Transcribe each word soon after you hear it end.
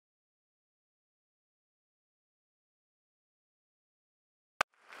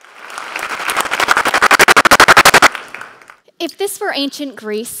If this were ancient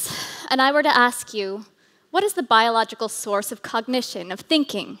Greece, and I were to ask you, what is the biological source of cognition, of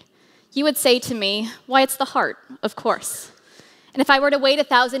thinking? You would say to me, why, it's the heart, of course. And if I were to wait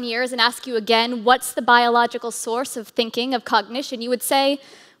 1,000 years and ask you again, what's the biological source of thinking, of cognition, you would say,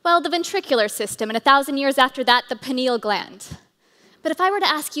 well, the ventricular system, and 1,000 years after that, the pineal gland. But if I were to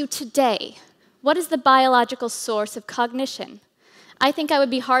ask you today, what is the biological source of cognition? I think I would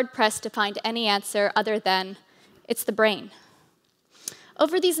be hard-pressed to find any answer other than, it's the brain.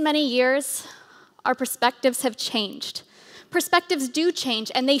 Over these many years, our perspectives have changed. Perspectives do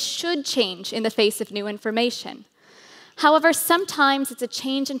change, and they should change in the face of new information. However, sometimes it's a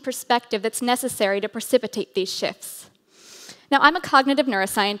change in perspective that's necessary to precipitate these shifts. Now, I'm a cognitive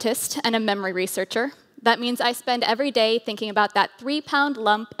neuroscientist and a memory researcher. That means I spend every day thinking about that 3-pound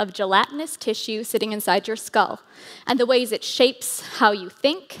lump of gelatinous tissue sitting inside your skull, and the ways it shapes how you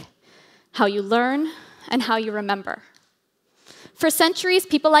think, how you learn, and how you remember. For centuries,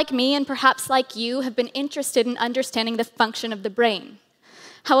 people like me, and perhaps like you, have been interested in understanding the function of the brain.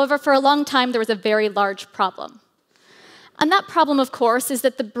 However, for a long time, there was a very large problem. And that problem, of course, is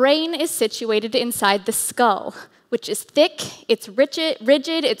that the brain is situated inside the skull, which is thick, it's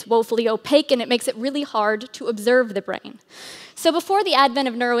rigid, it's woefully opaque, and it makes it really hard to observe the brain. So before the advent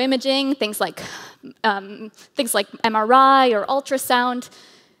of neuroimaging, things like MRI or ultrasound,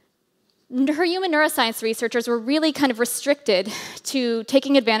 human neuroscience researchers were really kind of restricted to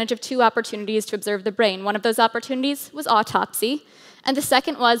taking advantage of 2 opportunities to observe the brain. One of those opportunities was autopsy, and the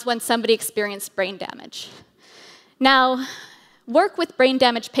second was when somebody experienced brain damage. Now, work with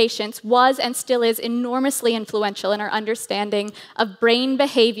brain-damaged patients was and still is enormously influential in our understanding of brain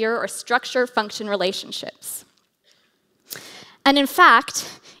behavior or structure-function relationships. And in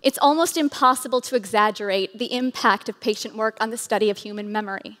fact, it's almost impossible to exaggerate the impact of patient work on the study of human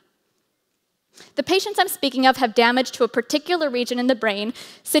memory. The patients I'm speaking of have damage to a particular region in the brain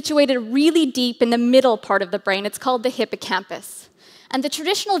situated really deep in the middle part of the brain. It's called the hippocampus. And the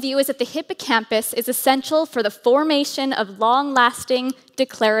traditional view is that the hippocampus is essential for the formation of long-lasting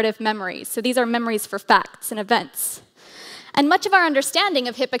declarative memories. So these are memories for facts and events. And much of our understanding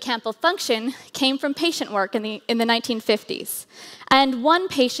of hippocampal function came from patient work in the 1950s. And one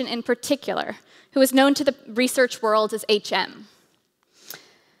patient in particular, who is known to the research world as HM.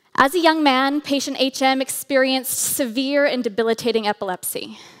 As a young man, patient HM experienced severe and debilitating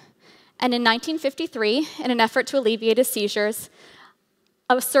epilepsy. And in 1953, in an effort to alleviate his seizures,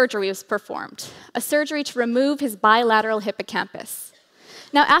 a surgery was performed, a surgery to remove his bilateral hippocampus.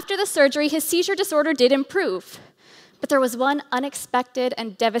 Now, after the surgery, his seizure disorder did improve, but there was one unexpected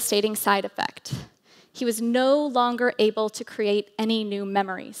and devastating side effect. He was no longer able to create any new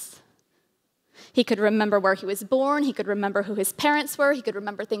memories. He could remember where he was born, he could remember who his parents were, he could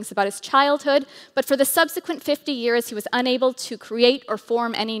remember things about his childhood, but for the subsequent 50 years, he was unable to create or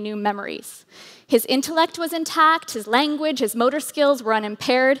form any new memories. His intellect was intact, his language, his motor skills were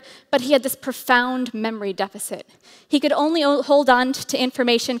unimpaired, but he had this profound memory deficit. He could only hold on to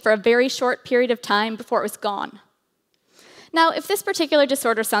information for a very short period of time before it was gone. Now, if this particular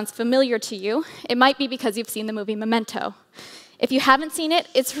disorder sounds familiar to you, it might be because you've seen the movie Memento. If you haven't seen it,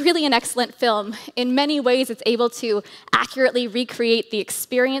 it's really an excellent film. In many ways, it's able to accurately recreate the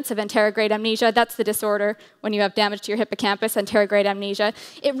experience of anterograde amnesia. That's the disorder when you have damage to your hippocampus, anterograde amnesia.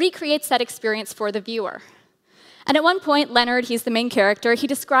 It recreates that experience for the viewer. And at one point, Leonard, he's the main character, he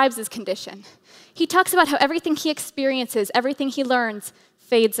describes his condition. He talks about how everything he experiences, everything he learns,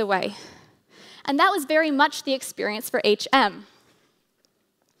 fades away. And that was very much the experience for HM.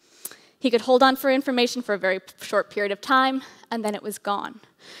 He could hold on for information for a very short period of time, and then it was gone.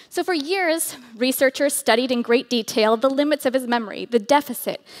 So for years, researchers studied in great detail the limits of his memory, the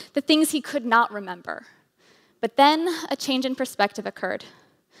deficit, the things he could not remember. But then a change in perspective occurred.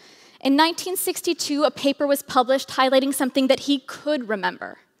 In 1962, a paper was published highlighting something that he could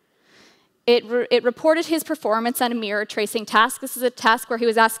remember. It reported his performance on a mirror tracing task. This is a task where he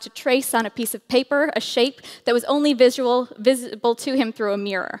was asked to trace on a piece of paper a shape that was only visible to him through a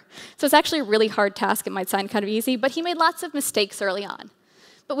mirror. So it's actually a really hard task. It might sound kind of easy, but he made lots of mistakes early on.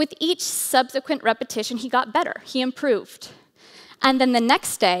 But with each subsequent repetition, he got better. He improved. And then the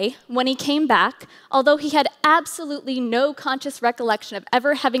next day, when he came back, although he had absolutely no conscious recollection of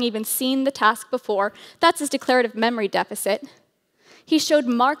ever having even seen the task before, that's his declarative memory deficit, he showed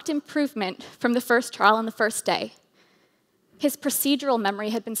marked improvement from the first trial on the first day. His procedural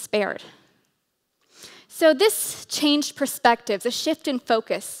memory had been spared. So this changed perspectives, a shift in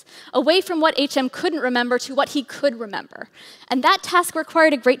focus, away from what HM couldn't remember to what he could remember. And that task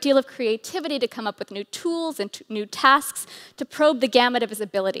required a great deal of creativity to come up with new tools and new tasks to probe the gamut of his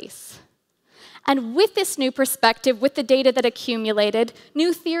abilities. And with this new perspective, with the data that accumulated,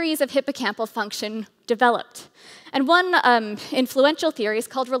 new theories of hippocampal function developed. And one influential theory is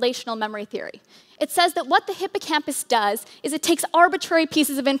called relational memory theory. It says that what the hippocampus does is it takes arbitrary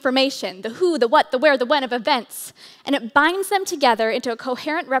pieces of information, the who, the what, the where, the when of events, and it binds them together into a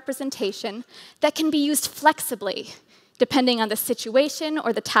coherent representation that can be used flexibly, depending on the situation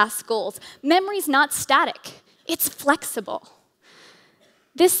or the task goals. Memory's not static, it's flexible.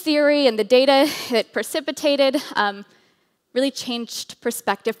 This theory and the data it precipitated really changed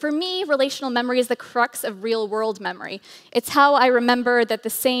perspective. For me, relational memory is the crux of real-world memory. It's how I remember that the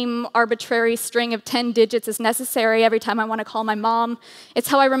same arbitrary string of 10 digits is necessary every time I want to call my mom. It's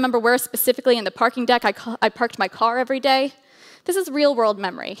how I remember where specifically in the parking deck I parked my car every day. This is real-world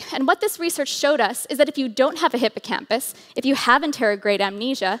memory. And what this research showed us is that if you don't have a hippocampus, if you have Anterograde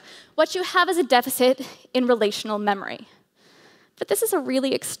amnesia, what you have is a deficit in relational memory. But this is a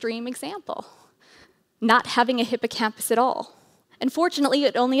really extreme example. Not having a hippocampus at all. Unfortunately,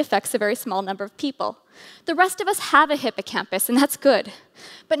 it only affects a very small number of people. The rest of us have a hippocampus, and that's good.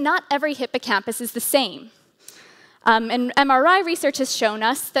 But not every hippocampus is the same. And MRI research has shown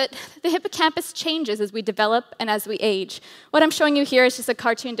us that the hippocampus changes as we develop and as we age. What I'm showing you here is just a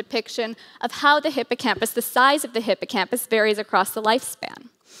cartoon depiction of how the hippocampus, the size of the hippocampus, varies across the lifespan.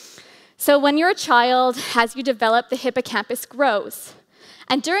 So when you're a child, as you develop, the hippocampus grows.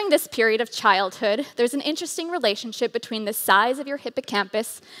 And during this period of childhood, there's an interesting relationship between the size of your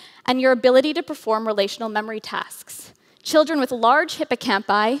hippocampus and your ability to perform relational memory tasks. Children with large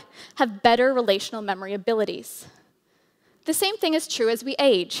hippocampi have better relational memory abilities. The same thing is true as we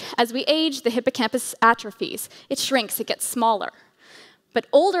age. As we age, the hippocampus atrophies. It shrinks, it gets smaller. But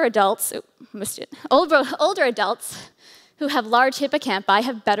older adults who have large hippocampi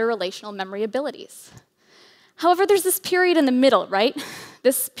have better relational memory abilities. However, there's this period in the middle, right?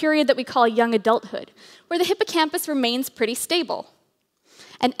 This period that we call young adulthood, where the hippocampus remains pretty stable.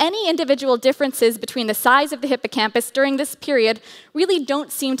 And any individual differences between the size of the hippocampus during this period really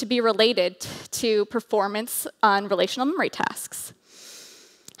don't seem to be related to performance on relational memory tasks.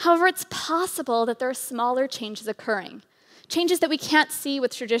 However, it's possible that there are smaller changes occurring, changes that we can't see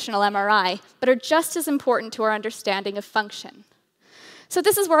with traditional MRI, but are just as important to our understanding of function. So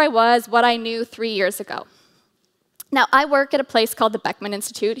this is where I was, what I knew 3 years ago. Now, I work at a place called the Beckman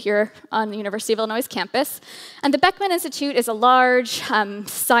Institute here on the University of Illinois campus. And the Beckman Institute is a large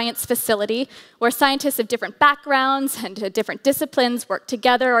science facility where scientists of different backgrounds and different disciplines work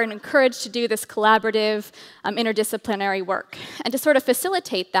together and are encouraged to do this collaborative, interdisciplinary work. And to sort of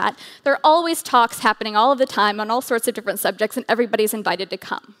facilitate that, there are always talks happening all of the time on all sorts of different subjects, and everybody's invited to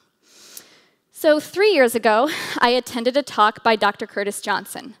come. So 3 years ago, I attended a talk by Dr. Curtis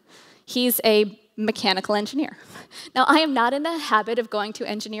Johnson. He's a mechanical engineer. Now, I am not in the habit of going to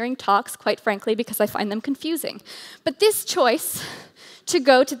engineering talks, quite frankly, because I find them confusing. But this choice to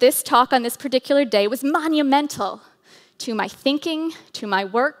go to this talk on this particular day was monumental to my thinking, to my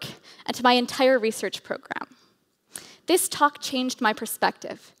work, and to my entire research program. This talk changed my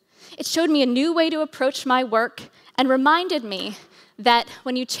perspective. It showed me a new way to approach my work and reminded me that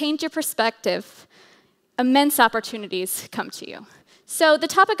when you change your perspective, immense opportunities come to you. So the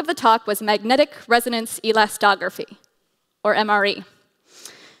topic of the talk was magnetic resonance elastography, or MRE.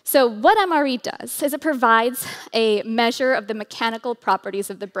 So what MRE does is it provides a measure of the mechanical properties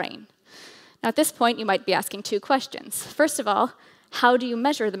of the brain. Now at this point, you might be asking two questions. First of all, how do you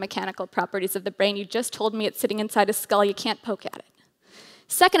measure the mechanical properties of the brain? You just told me it's sitting inside a skull, you can't poke at it.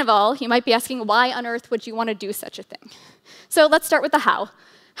 Second of all, you might be asking, why on earth would you want to do such a thing? So let's start with the how.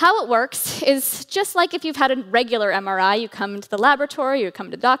 How it works is just like if you've had a regular MRI, you come into the laboratory, you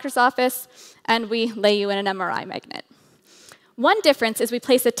come to the doctor's office, and we lay you in an MRI magnet. One difference is we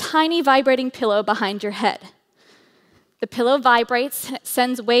place a tiny vibrating pillow behind your head. The pillow vibrates and it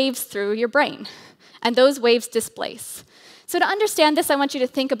sends waves through your brain, and those waves displace. So to understand this, I want you to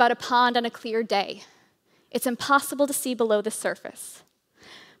think about a pond on a clear day. It's impossible to see below the surface.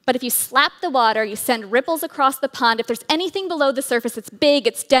 But if you slap the water, you send ripples across the pond. If there's anything below the surface, it's big,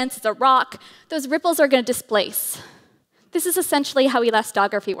 it's dense, it's a rock, those ripples are going to displace. This is essentially how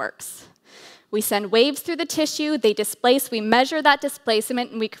elastography works. We send waves through the tissue, they displace, we measure that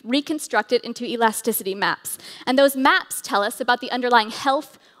displacement, and we reconstruct it into elasticity maps. And those maps tell us about the underlying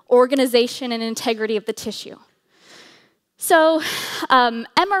health, organization, and integrity of the tissue. So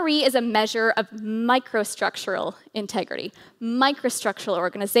MRE is a measure of microstructural integrity, microstructural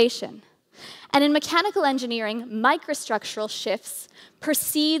organization. And in mechanical engineering, microstructural shifts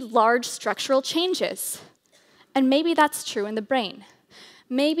precede large structural changes. And maybe that's true in the brain.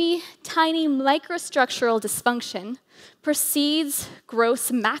 maybe tiny microstructural dysfunction precedes gross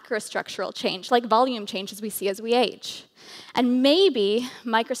macrostructural change, like volume changes we see as we age. And maybe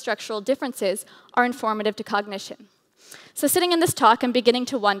microstructural differences are informative to cognition. So sitting in this talk, I'm beginning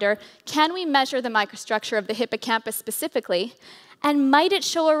to wonder, can we measure the microstructure of the hippocampus specifically? And might it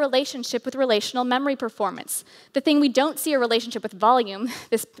show a relationship with relational memory performance? The thing we don't see a relationship with volume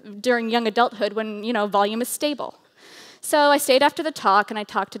during young adulthood when volume is stable. So I stayed after the talk, and I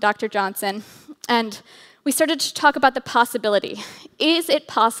talked to Dr. Johnson, and we started to talk about the possibility. Is it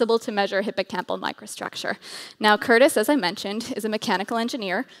possible to measure hippocampal microstructure? Now, Curtis, as I mentioned, is a mechanical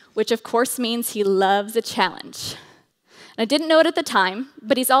engineer, which of course means he loves a challenge. And I didn't know it at the time,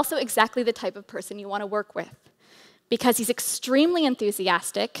 but he's also exactly the type of person you want to work with, because he's extremely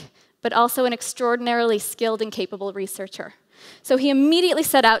enthusiastic, but also an extraordinarily skilled and capable researcher. So he immediately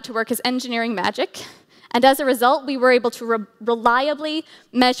set out to work his engineering magic, and as a result, we were able to reliably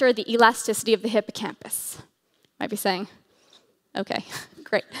measure the elasticity of the hippocampus. Might be saying, okay,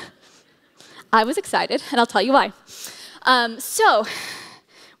 great. I was excited, and I'll tell you why. So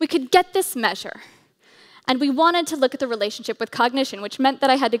we could get this measure, and we wanted to look at the relationship with cognition, which meant that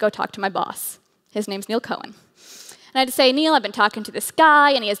I had to go talk to my boss. His name's Neil Cohen. And I had to say, Neil, I've been talking to this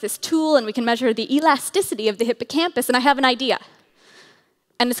guy, and he has this tool, and we can measure the elasticity of the hippocampus, and I have an idea.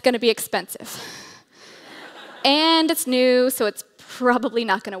 And it's going to be expensive. And it's new, so it's probably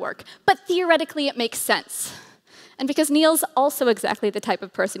not going to work. But theoretically, it makes sense. And because Neil's also exactly the type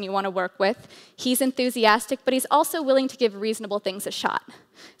of person you want to work with, he's enthusiastic, but he's also willing to give reasonable things a shot.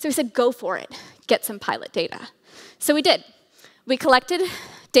 So he said, go for it. Get some pilot data. So we did. We collected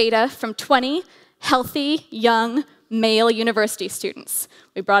data from 20 healthy, young, male university students.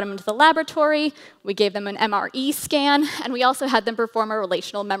 We brought them into the laboratory, we gave them an MRE scan, and we also had them perform a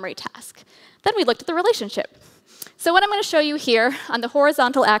relational memory task. Then we looked at the relationship. So what I'm going to show you here on the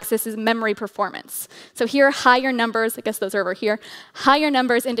horizontal axis is memory performance. So here, higher numbers, I guess those are over here, higher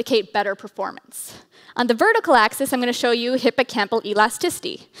numbers indicate better performance. On the vertical axis, I'm going to show you hippocampal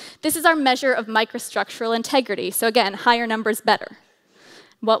elasticity. This is our measure of microstructural integrity. So again, higher numbers better.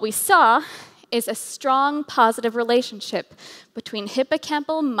 What we saw is a strong positive relationship between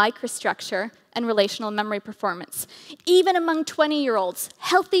hippocampal microstructure and relational memory performance, even among 20-year-olds,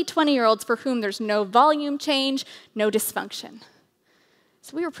 healthy 20-year-olds for whom there's no volume change, no dysfunction.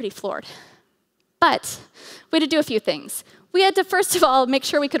 So we were pretty floored. But we had to do a few things. We had to, first of all, make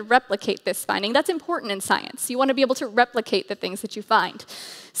sure we could replicate this finding. That's important in science. You want to be able to replicate the things that you find.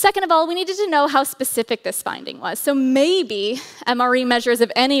 Second of all, we needed to know how specific this finding was. So maybe MRE measures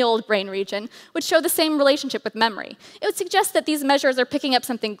of any old brain region would show the same relationship with memory. It would suggest that these measures are picking up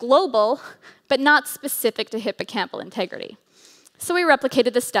something global, but not specific to hippocampal integrity. So we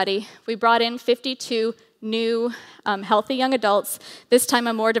replicated the study. We brought in 52 new, healthy young adults, this time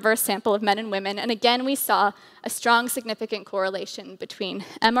a more diverse sample of men and women. And again, we saw a strong, significant correlation between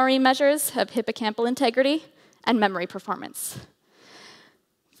MRE measures of hippocampal integrity and memory performance.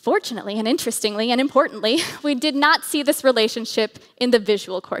 Fortunately, and interestingly, and importantly, we did not see this relationship in the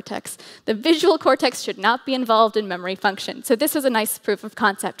visual cortex. The visual cortex should not be involved in memory function. So this was a nice proof of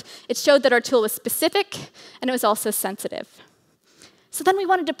concept. It showed that our tool was specific, and it was also sensitive. So then we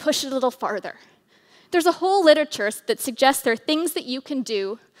wanted to push it a little farther. There's a whole literature that suggests there are things that you can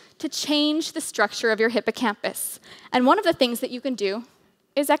do to change the structure of your hippocampus. And one of the things that you can do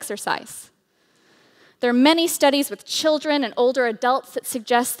is exercise. There are many studies with children and older adults that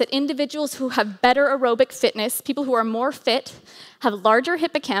suggest that individuals who have better aerobic fitness, people who are more fit, have larger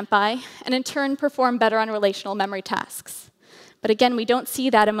hippocampi, and in turn perform better on relational memory tasks. But again, we don't see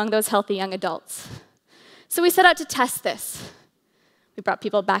that among those healthy young adults. So we set out to test this. We brought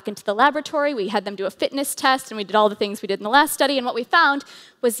people back into the laboratory, we had them do a fitness test, and we did all the things we did in the last study, and what we found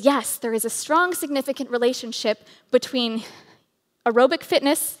was, yes, there is a strong, significant relationship between aerobic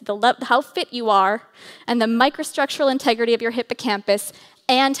fitness, how fit you are, and the microstructural integrity of your hippocampus,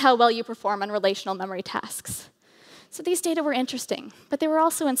 and how well you perform on relational memory tasks. So these data were interesting, but they were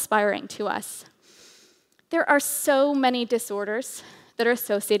also inspiring to us. There are so many disorders that are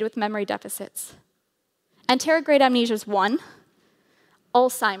associated with memory deficits. Anterograde amnesia is one.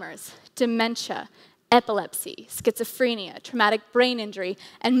 Alzheimer's, dementia, epilepsy, schizophrenia, traumatic brain injury,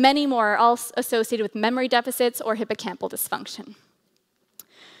 and many more are all associated with memory deficits or hippocampal dysfunction.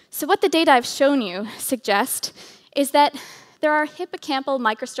 So what the data I've shown you suggest is that there are hippocampal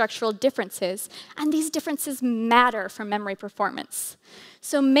microstructural differences, and these differences matter for memory performance.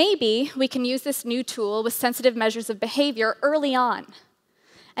 So maybe we can use this new tool with sensitive measures of behavior early on.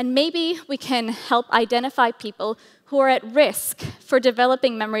 And maybe we can help identify people who are at risk for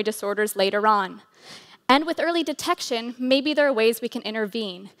developing memory disorders later on. And with early detection, maybe there are ways we can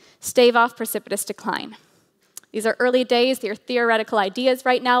intervene, stave off precipitous decline. These are early days, they are theoretical ideas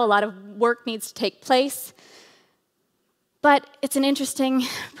right now, a lot of work needs to take place, but it's an interesting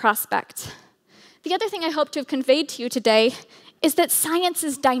prospect. The other thing I hope to have conveyed to you today is that science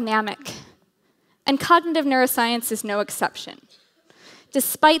is dynamic, and cognitive neuroscience is no exception.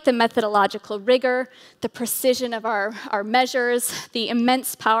 Despite the methodological rigor, the precision of our measures, the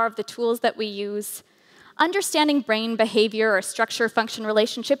immense power of the tools that we use, understanding brain behavior or structure-function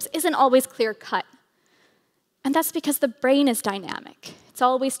relationships isn't always clear-cut. And that's because the brain is dynamic. It's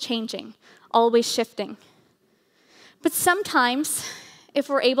always changing, always shifting. But sometimes, if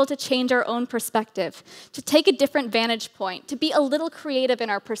we're able to change our own perspective, to take a different vantage point, to be a little creative in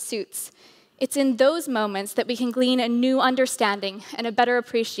our pursuits, it's in those moments that we can glean a new understanding and a better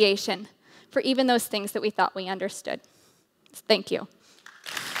appreciation for even those things that we thought we understood. Thank you.